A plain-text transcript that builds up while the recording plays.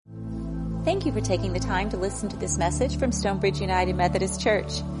Thank you for taking the time to listen to this message from Stonebridge United Methodist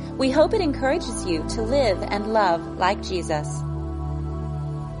Church. We hope it encourages you to live and love like Jesus.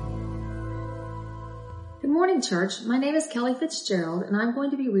 Good morning, church. My name is Kelly Fitzgerald, and I'm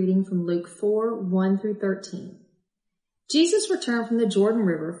going to be reading from Luke 4, 1 through 13. Jesus returned from the Jordan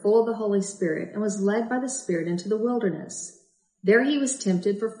River full of the Holy Spirit and was led by the Spirit into the wilderness. There he was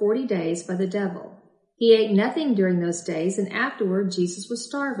tempted for 40 days by the devil. He ate nothing during those days, and afterward Jesus was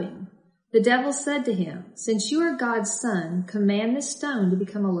starving. The devil said to him, "Since you are God's son, command this stone to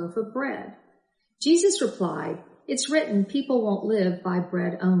become a loaf of bread." Jesus replied, "It's written, people won't live by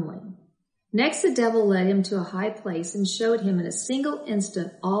bread only." Next the devil led him to a high place and showed him in a single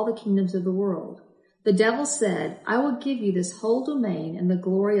instant all the kingdoms of the world. The devil said, "I will give you this whole domain and the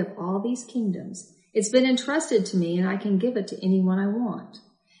glory of all these kingdoms. It's been entrusted to me, and I can give it to anyone I want.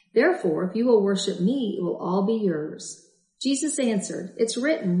 Therefore, if you will worship me, it will all be yours." Jesus answered, "It's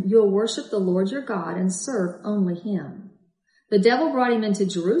written, you will worship the Lord your God and serve only him." The devil brought him into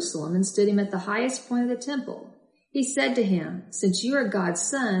Jerusalem and stood him at the highest point of the temple. He said to him, "Since you are God's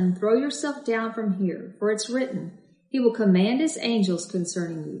son, throw yourself down from here, for it's written, he will command his angels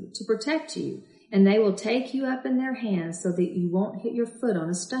concerning you to protect you, and they will take you up in their hands so that you won't hit your foot on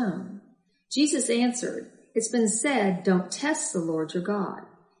a stone." Jesus answered, "It's been said, don't test the Lord your God."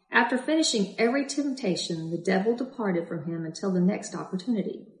 After finishing every temptation, the devil departed from him until the next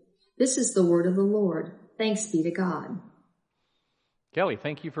opportunity. This is the word of the Lord. Thanks be to God. Kelly,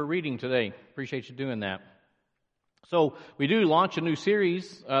 thank you for reading today. Appreciate you doing that. So we do launch a new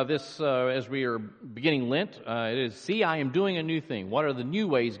series as we are beginning Lent. It is "See, I am doing a new thing." What are the new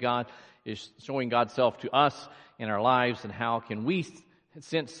ways God is showing God's self to us in our lives, and how can we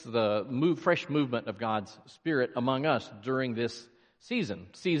sense the fresh movement of God's Spirit among us during this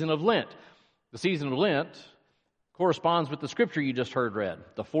season of Lent. The season of Lent corresponds with the scripture you just heard read.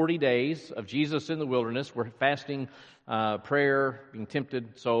 The 40 days of Jesus in the wilderness, we're fasting, prayer, being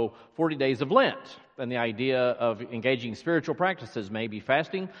tempted. So 40 days of Lent. And the idea of engaging spiritual practices, maybe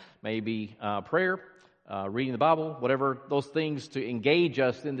fasting, maybe prayer, reading the Bible, whatever, those things to engage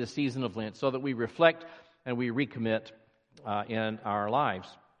us in this season of Lent so that we reflect and we recommit in our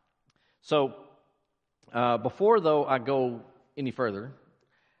lives. So before, though, I go any further,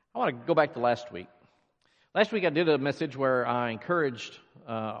 I want to go back to last week. Last week I did a message where I encouraged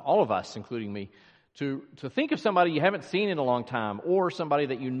all of us, including me, to think of somebody you haven't seen in a long time, or somebody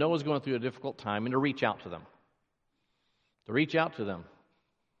that you know is going through a difficult time, and to reach out to them.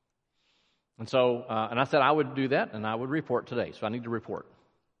 And so, and I said I would do that, and I would report today, so I need to report.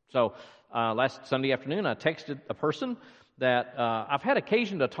 So last Sunday afternoon I texted a person that I've had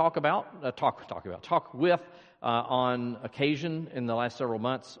occasion to talk with on occasion in the last several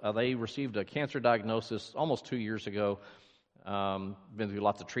months. They received a cancer diagnosis almost 2 years ago. Been through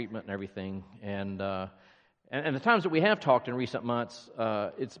lots of treatment and everything. And the times that we have talked in recent months,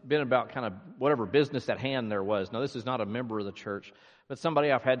 it's been about kind of whatever business at hand there was. Now, this is not a member of the church, but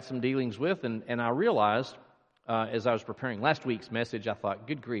somebody I've had some dealings with. And I realized as I was preparing last week's message, I thought,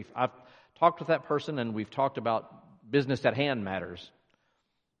 good grief, I've talked with that person and we've talked about business at hand matters.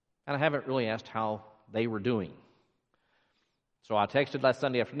 And I haven't really asked how they were doing. So I texted last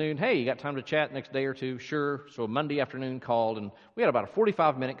Sunday afternoon, "Hey, you got time to chat next day or two?" "Sure." So Monday afternoon called, and we had about a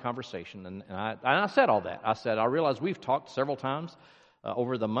 45-minute conversation. And I said all that. I said, I realize we've talked several times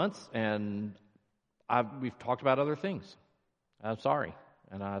over the months, and we've talked about other things. I'm sorry.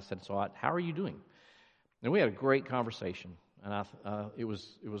 And I said, "So how are you doing?" And we had a great conversation. And it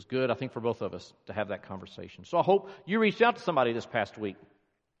was good, I think, for both of us to have that conversation. So I hope you reached out to somebody this past week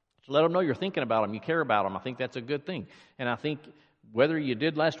to let them know you're thinking about them, you care about them. I think that's a good thing. And I think whether you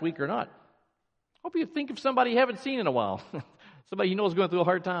did last week or not, I hope you think of somebody you haven't seen in a while, somebody you know is going through a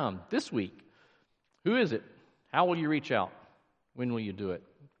hard time this week. Who is it? How will you reach out? When will you do it?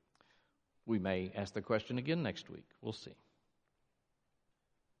 We may ask the question again next week. We'll see.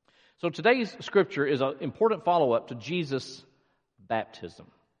 So today's scripture is an important follow-up to Jesus' baptism.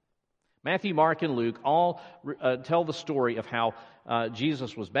 Matthew, Mark, and Luke all tell the story of how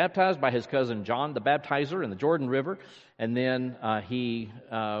Jesus was baptized by his cousin John the Baptizer in the Jordan River, and then he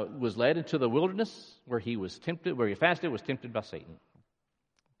was led into the wilderness where he was tempted, where he fasted, was tempted by Satan.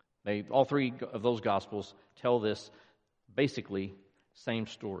 All three of those Gospels tell this basically same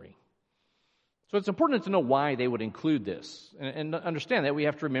story. So it's important to know why they would include this, and understand that we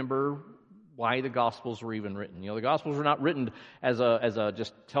have to remember why the Gospels were even written. The Gospels were not written as a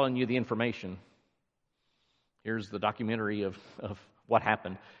just telling you the information. Here's the documentary of what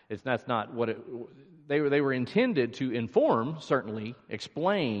happened. That's not what they were intended to inform, certainly,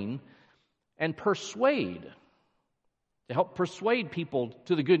 explain, and persuade, to help persuade people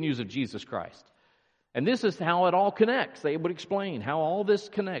to the good news of Jesus Christ. And this is how it all connects. They would explain how all this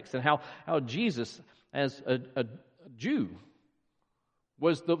connects and how Jesus, as a Jew,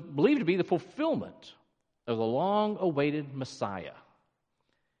 was believed to be the fulfillment of the long-awaited Messiah.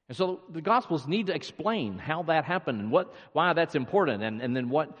 And so the Gospels need to explain how that happened and why that's important, and then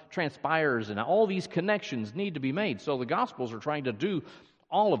what transpires, and all these connections need to be made. So the Gospels are trying to do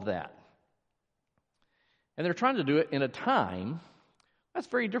all of that. And they're trying to do it in a time that's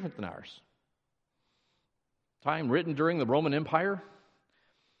very different than ours. Time written during the Roman Empire,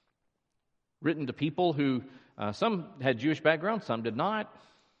 written to people who, some had Jewish background, some did not.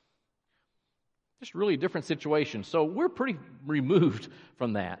 Just really different situations. So we're pretty removed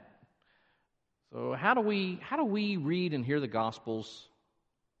from that. So how do we read and hear the Gospels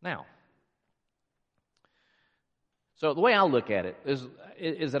now? So the way I look at it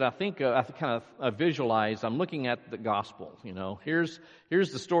is that I think I kind of visualize. I'm looking at the Gospel. Here's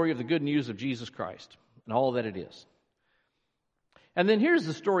the story of the good news of Jesus Christ and all that it is. And then here's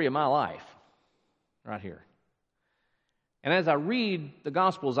the story of my life, right here. And as I read the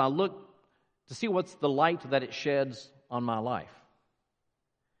Gospels, I look to see what's the light that it sheds on my life.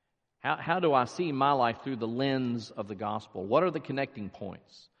 How do I see my life through the lens of the Gospel? What are the connecting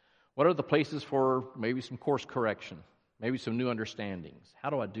points? What are the places for maybe some course correction, maybe some new understandings? How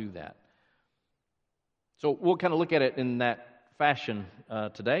do I do that? So we'll kind of look at it in that fashion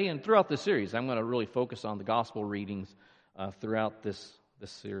today, and throughout this series. I'm going to really focus on the Gospel readings throughout this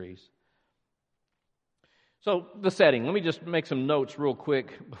series. So the setting, let me just make some notes real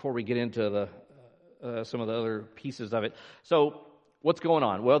quick before we get into some of the other pieces of it. So what's going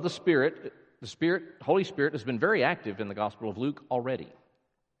on? Well, Holy Spirit has been very active in the Gospel of Luke already.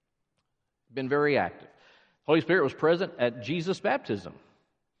 Been very active. Holy Spirit was present at Jesus' baptism.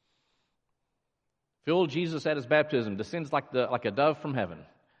 Filled Jesus at his baptism, descends like a dove from heaven,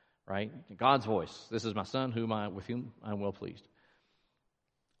 right? God's voice. This is my Son, with whom I am well pleased.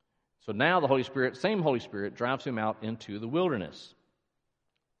 So now the Holy Spirit, same Holy Spirit, drives him out into the wilderness.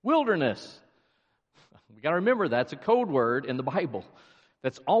 Wilderness. We got to remember that's a code word in the Bible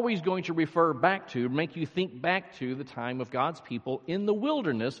that's always going to refer back to, make you think back to the time of God's people in the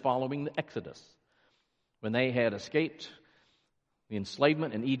wilderness following the Exodus, when they had escaped the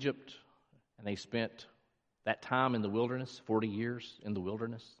enslavement in Egypt, and they spent that time in the wilderness, 40 years in the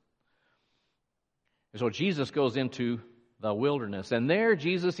wilderness. And so Jesus goes into the wilderness, and there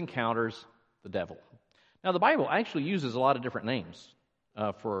Jesus encounters the devil. Now the Bible actually uses a lot of different names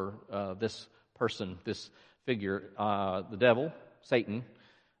for this person, this figure. The devil, Satan,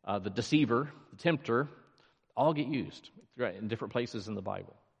 the deceiver, the tempter, all get used in different places in the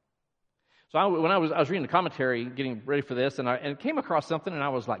Bible. So when I was reading the commentary, getting ready for this, and came across something, and I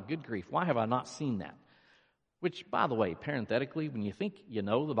was like, good grief, why have I not seen that? Which, by the way, parenthetically, when you think you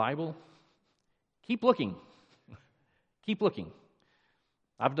know the Bible, keep looking. Keep looking.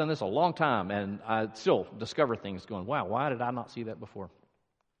 I've done this a long time, and I still discover things going, wow, why did I not see that before?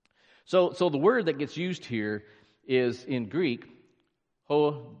 So the word that gets used here is in Greek,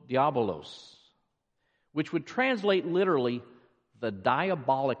 ho diabolos, which would translate literally the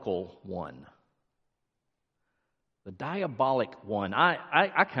diabolical one. The diabolic one.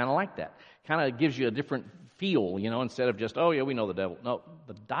 I kind of like that. Kind of gives you a different feel, instead of just, oh yeah, we know the devil. No,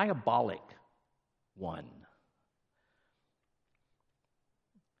 the diabolic one.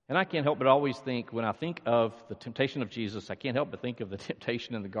 And I can't help but always think, when I think of the temptation of Jesus, I can't help but think of the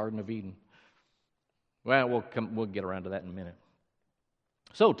temptation in the Garden of Eden. Well, we'll get around to that in a minute.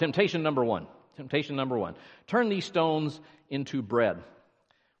 So, temptation number one. Turn these stones into bread.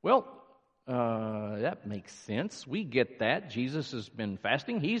 Well, that makes sense. We get that. Jesus has been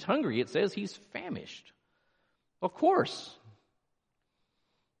fasting. He's hungry. It says he's famished. Of course.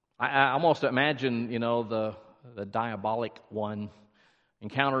 I almost imagine, the diabolic one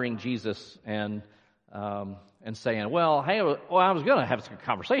encountering Jesus and saying, well, hey, I was going to have a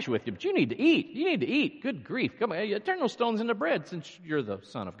conversation with you, but you need to eat. You need to eat. Good grief. Come on, turn those stones into bread since you're the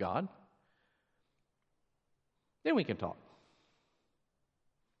Son of God. Then we can talk.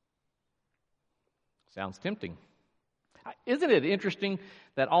 Sounds tempting. Isn't it interesting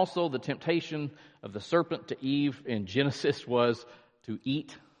that also the temptation of the serpent to Eve in Genesis was to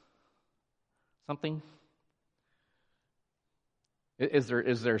eat something? Is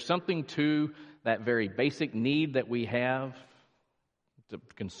there something to that very basic need that we have to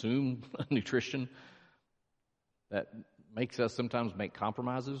consume nutrition that makes us sometimes make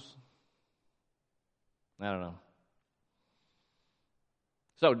compromises? I don't know.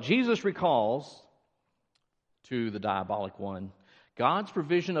 So Jesus recalls to the diabolic one God's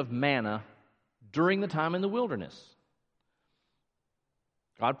provision of manna during the time in the wilderness.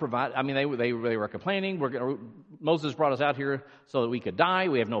 God provided. I mean, they were complaining. Moses brought us out here so that we could die.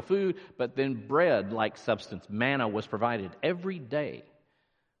 We have no food. But then bread-like substance, manna, was provided every day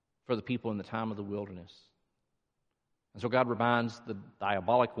for the people in the time of the wilderness. And so God reminds the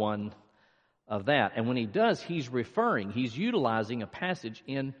diabolic one of that. And when he does, he's utilizing a passage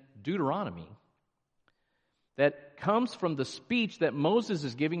in Deuteronomy that comes from the speech that Moses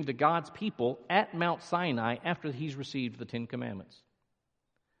is giving to God's people at Mount Sinai after he's received the Ten Commandments.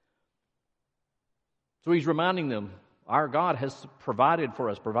 So he's reminding them, our God has provided for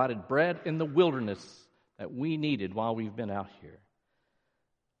us, provided bread in the wilderness that we needed while we've been out here.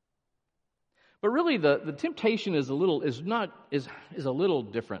 But really, the temptation is a little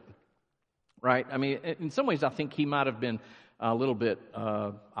different, right? I mean, in some ways, I think he might have been a little bit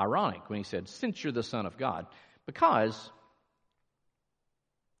ironic when he said, "Since you're the Son of God," because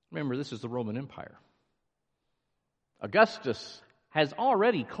remember, this is the Roman Empire. Augustus has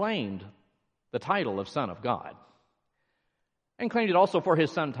already claimed the title of Son of God, and claimed it also for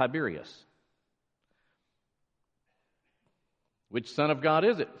his son Tiberius. Which Son of God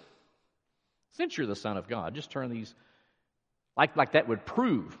is it? Since you're the Son of God, just turn these, like that would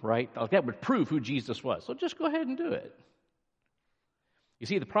prove, right? Like that would prove who Jesus was. So just go ahead and do it. You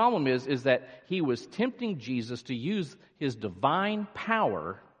see, the problem is that he was tempting Jesus to use his divine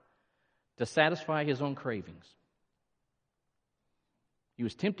power to satisfy his own cravings. He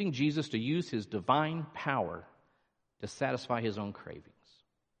was tempting Jesus to use his divine power to satisfy his own cravings.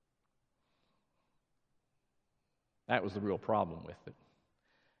 That was the real problem with it.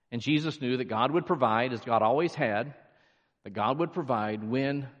 And Jesus knew that God would provide, as God always had, that God would provide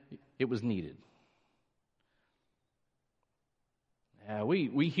when it was needed.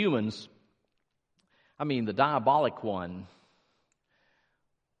 We humans, the diabolic one,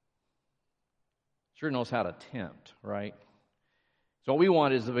 sure knows how to tempt, right? So what we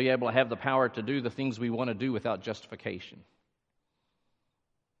want is to be able to have the power to do the things we want to do without justification.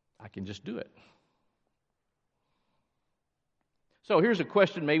 I can just do it. So here's a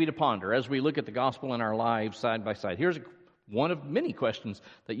question maybe to ponder as we look at the gospel in our lives side by side. Here's one of many questions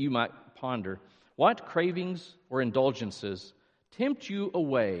that you might ponder. What cravings or indulgences tempt you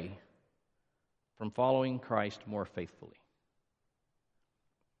away from following Christ more faithfully?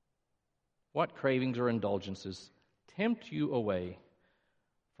 What cravings or indulgences tempt you away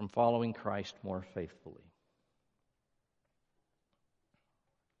from following Christ more faithfully?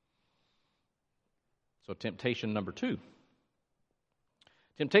 So temptation number 2.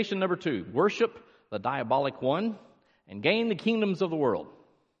 Temptation number 2, worship the diabolic one and gain the kingdoms of the world.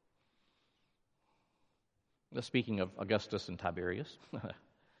 Speaking of Augustus and Tiberius.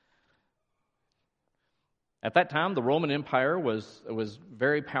 At that time, the Roman Empire was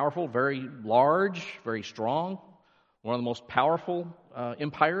very powerful, very large, very strong, one of the most powerful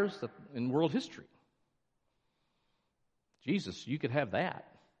empires in world history. Jesus, you could have that.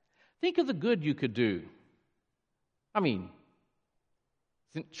 Think of the good you could do.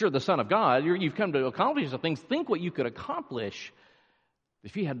 Sure, the Son of God, you've come to accomplish some things. Think what you could accomplish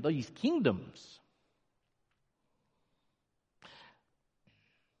if you had these kingdoms.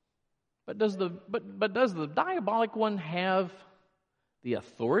 But does the diabolic one have the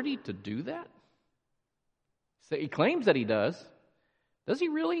authority to do that? So he claims that he does. Does he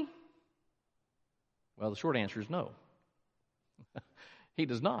really? Well, the short answer is no. He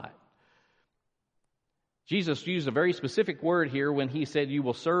does not. Jesus used a very specific word here when he said, you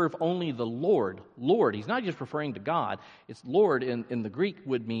will serve only the Lord. Lord, he's not just referring to God. It's Lord in the Greek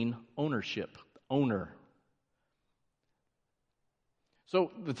would mean ownership, owner.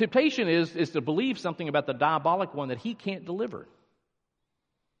 So the temptation is to believe something about the diabolic one that he can't deliver.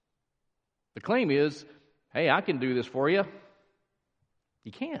 The claim is, hey, I can do this for you.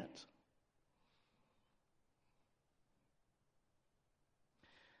 You can't.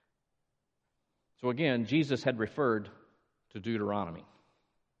 So again, Jesus had referred to Deuteronomy,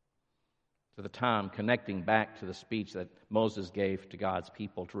 to the time connecting back to the speech that Moses gave to God's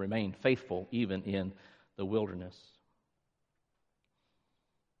people to remain faithful even in the wilderness.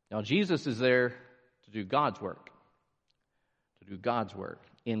 Now, Jesus is there to do God's work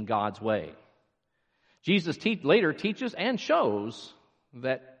in God's way. Jesus later teaches and shows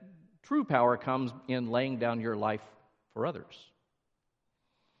that true power comes in laying down your life for others.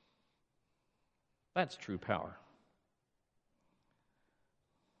 That's true power.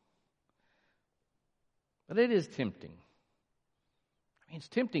 But it is tempting. It's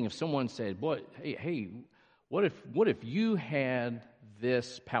tempting if someone said, "Boy, hey, what if you had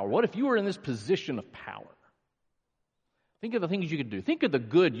this power? What if you were in this position of power? Think of the things you could do. Think of the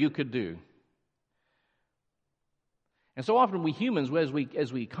good you could do." And so often we humans,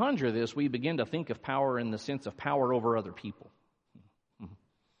 as we conjure this, we begin to think of power in the sense of power over other people.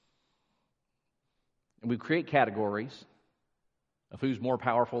 And we create categories of who's more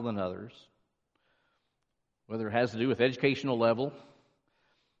powerful than others, whether it has to do with educational level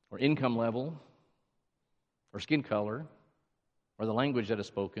or income level or skin color or the language that is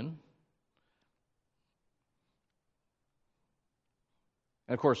spoken.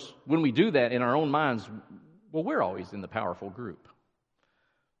 And of course, when we do that in our own minds, well, we're always in the powerful group.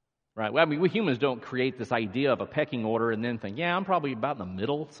 Right? Well, I mean, we humans don't create this idea of a pecking order and then think, yeah, I'm probably about in the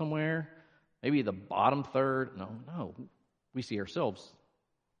middle somewhere, maybe the bottom third. No. We see ourselves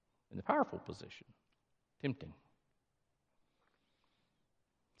in the powerful position. Tempting.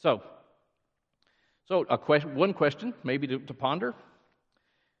 So one question maybe to ponder.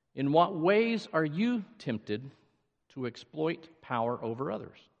 In what ways are you tempted to exploit power over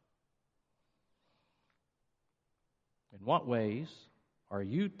others? In what ways are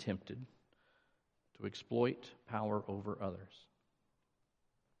you tempted to exploit power over others?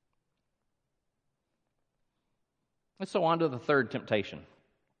 And so on to the third temptation.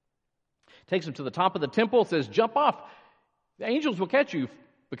 Takes him to the top of the temple, says, jump off. The angels will catch you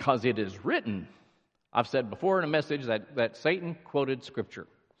because it is written. I've said before in a message that Satan quoted Scripture.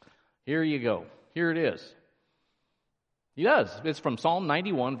 Here you go. Here it is. He does. It's from Psalm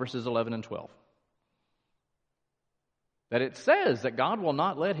 91, verses 11 and 12. That it says that God will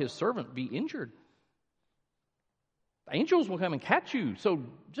not let his servant be injured. The angels will come and catch you. So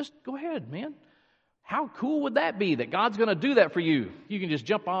just go ahead, man. How cool would that be that God's going to do that for you? You can just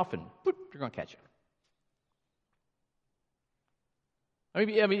jump off and boop, you're going to catch you. I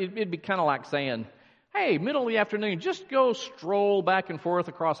mean, it'd be kind of like saying, hey, middle of the afternoon, just go stroll back and forth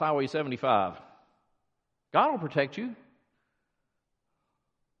across Highway 75. God will protect you.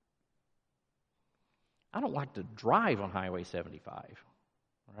 I don't like to drive on Highway 75,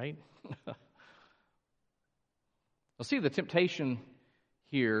 right? Well, see, the temptation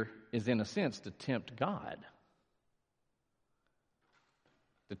here is, in a sense, to tempt God.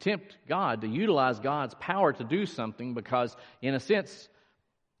 To tempt God, to utilize God's power to do something because, in a sense,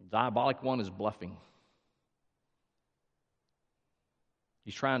 the diabolic one is bluffing.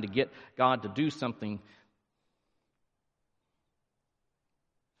 He's trying to get God to do something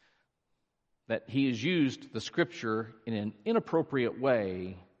that he has used the Scripture in an inappropriate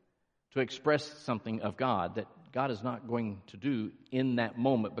way to express something of God that God is not going to do in that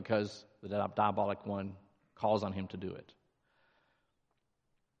moment because the diabolic one calls on him to do it.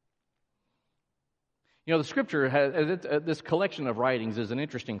 You know, the Scripture has this collection of writings is an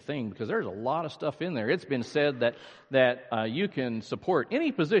interesting thing because there's a lot of stuff in there. It's been said that you can support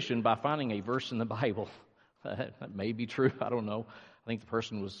any position by finding a verse in the Bible. That may be true. I don't know. I think the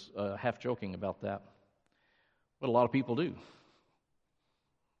person was half joking about that. What a lot of people do.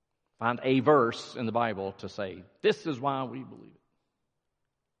 Find a verse in the Bible to say, this is why we believe it.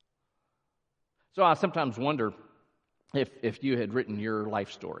 So I sometimes wonder if you had written your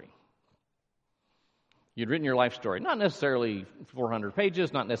life story. You'd written your life story, not necessarily 400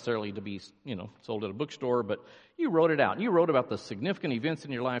 pages, not necessarily to be, sold at a bookstore, but you wrote it out. You wrote about the significant events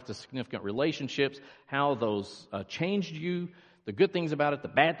in your life, the significant relationships, how those changed you, the good things about it, the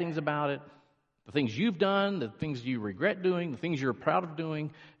bad things about it, the things you've done, the things you regret doing, the things you're proud of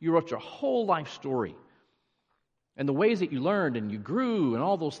doing. You wrote your whole life story. And the ways that you learned and you grew and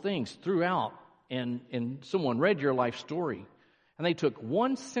all those things throughout. And someone read your life story. And they took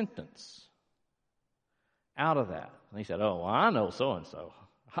one sentence out of that. And they said, oh, well, I know so-and-so.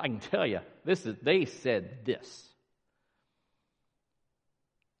 I can tell you, they said this.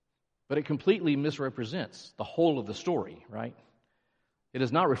 But it completely misrepresents the whole of the story, right? It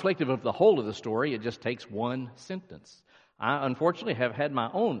is not reflective of the whole of the story. It just takes one sentence. I, unfortunately, have had my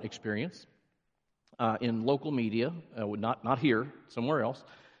own experience in local media, not here, somewhere else,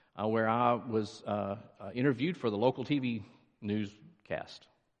 where I was interviewed for the local TV newscast.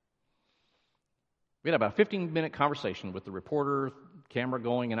 We had about a 15-minute conversation with the reporter, camera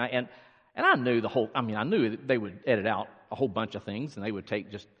going, and I knew I knew that they would edit out a whole bunch of things, and they would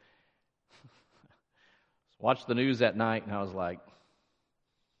take just watch the news that night, and I was like,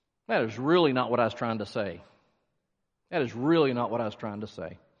 that is really not what I was trying to say. That is really not what I was trying to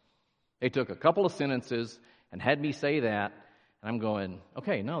say. They took a couple of sentences and had me say that, and I'm going,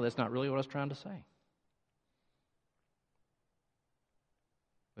 okay, no, that's not really what I was trying to say.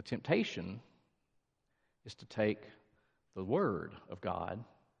 The temptation is to take the Word of God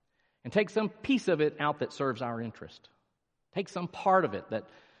and take some piece of it out that serves our interest. Take some part of it that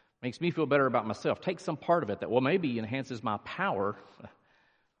makes me feel better about myself. Take some part of it that, well, maybe enhances my power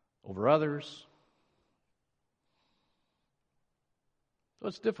over others. So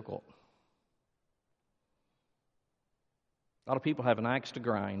it's difficult. A lot of people have an axe to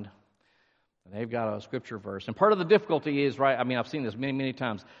grind, and they've got a scripture verse. And part of the difficulty is, right, I mean, I've seen this many, many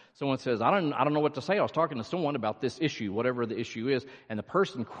times. Someone says, I don't know what to say. I was talking to someone about this issue, whatever the issue is, and the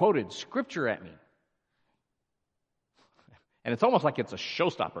person quoted scripture at me. And it's almost like it's a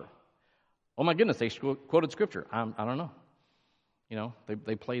showstopper. Oh my goodness, they quoted scripture. I don't know. You know,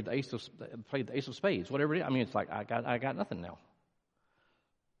 they played the ace of spades, whatever it is. I mean, it's like I got nothing now.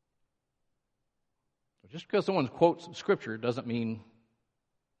 Just because someone quotes scripture doesn't mean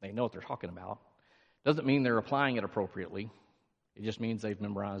they know what they're talking about. Doesn't mean they're applying it appropriately. It just means they've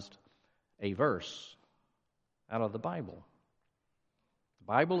memorized a verse out of the Bible. The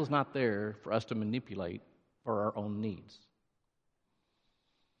Bible is not there for us to manipulate for our own needs.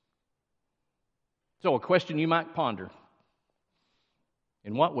 So a question you might ponder: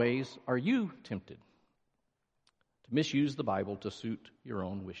 in what ways are you tempted to misuse the Bible to suit your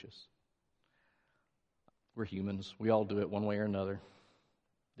own wishes? We're humans. We all do it one way or another,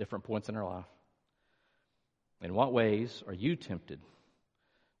 different points in our life. In what ways are you tempted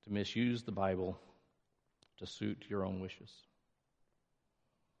to misuse the Bible to suit your own wishes?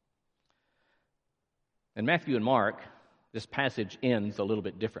 In Matthew and Mark, this passage ends a little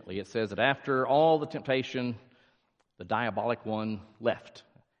bit differently. It says that after all the temptation, the diabolic one left,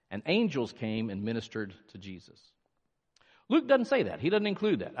 and angels came and ministered to Jesus. Luke doesn't say that. He doesn't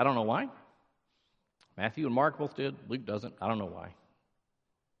include that. I don't know why. Matthew and Mark both did. Luke doesn't. I don't know why.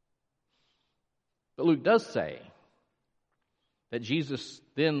 But Luke does say that Jesus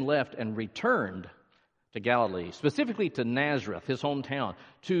then left and returned to Galilee, specifically to Nazareth, his hometown,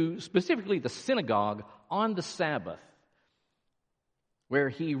 to specifically the synagogue on the Sabbath, where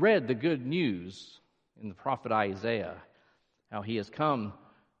he read the good news in the prophet Isaiah, how he has come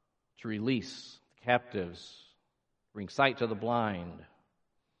to release the captives, bring sight to the blind,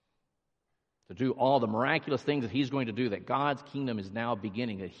 to do all the miraculous things that he's going to do, that God's kingdom is now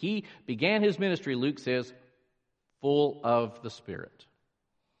beginning. That he began his ministry, Luke says, full of the Spirit.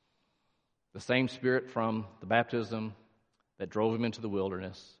 The same Spirit from the baptism that drove him into the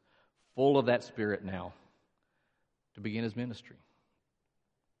wilderness, full of that Spirit now to begin his ministry.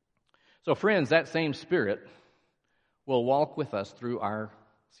 So friends, that same Spirit will walk with us through our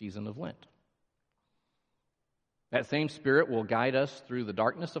season of Lent. That same Spirit will guide us through the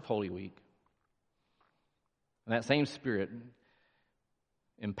darkness of Holy Week. And that same Spirit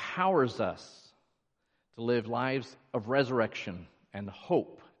empowers us to live lives of resurrection and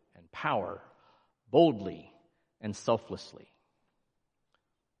hope and power, boldly and selflessly,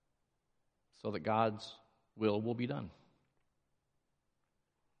 so that God's will be done.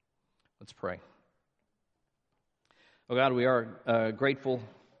 Let's pray. Oh God, we are grateful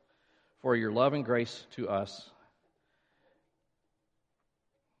for your love and grace to us.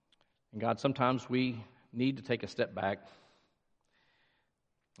 And God, sometimes we need to take a step back.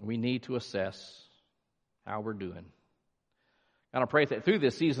 We need to assess how we're doing. God, I pray that through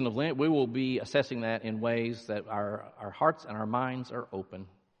this season of Lent, we will be assessing that in ways that our hearts and our minds are open.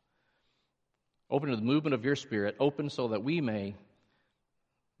 Open to the movement of your Spirit, open so that we may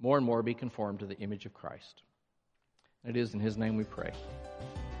more and more be conformed to the image of Christ. It is in his name we pray.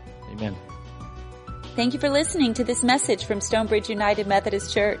 Amen. Thank you for listening to this message from Stonebridge United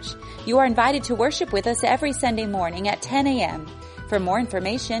Methodist Church. You are invited to worship with us every Sunday morning at 10 a.m. For more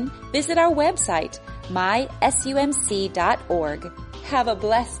information, visit our website, mysumc.org. Have a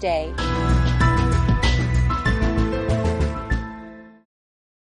blessed day.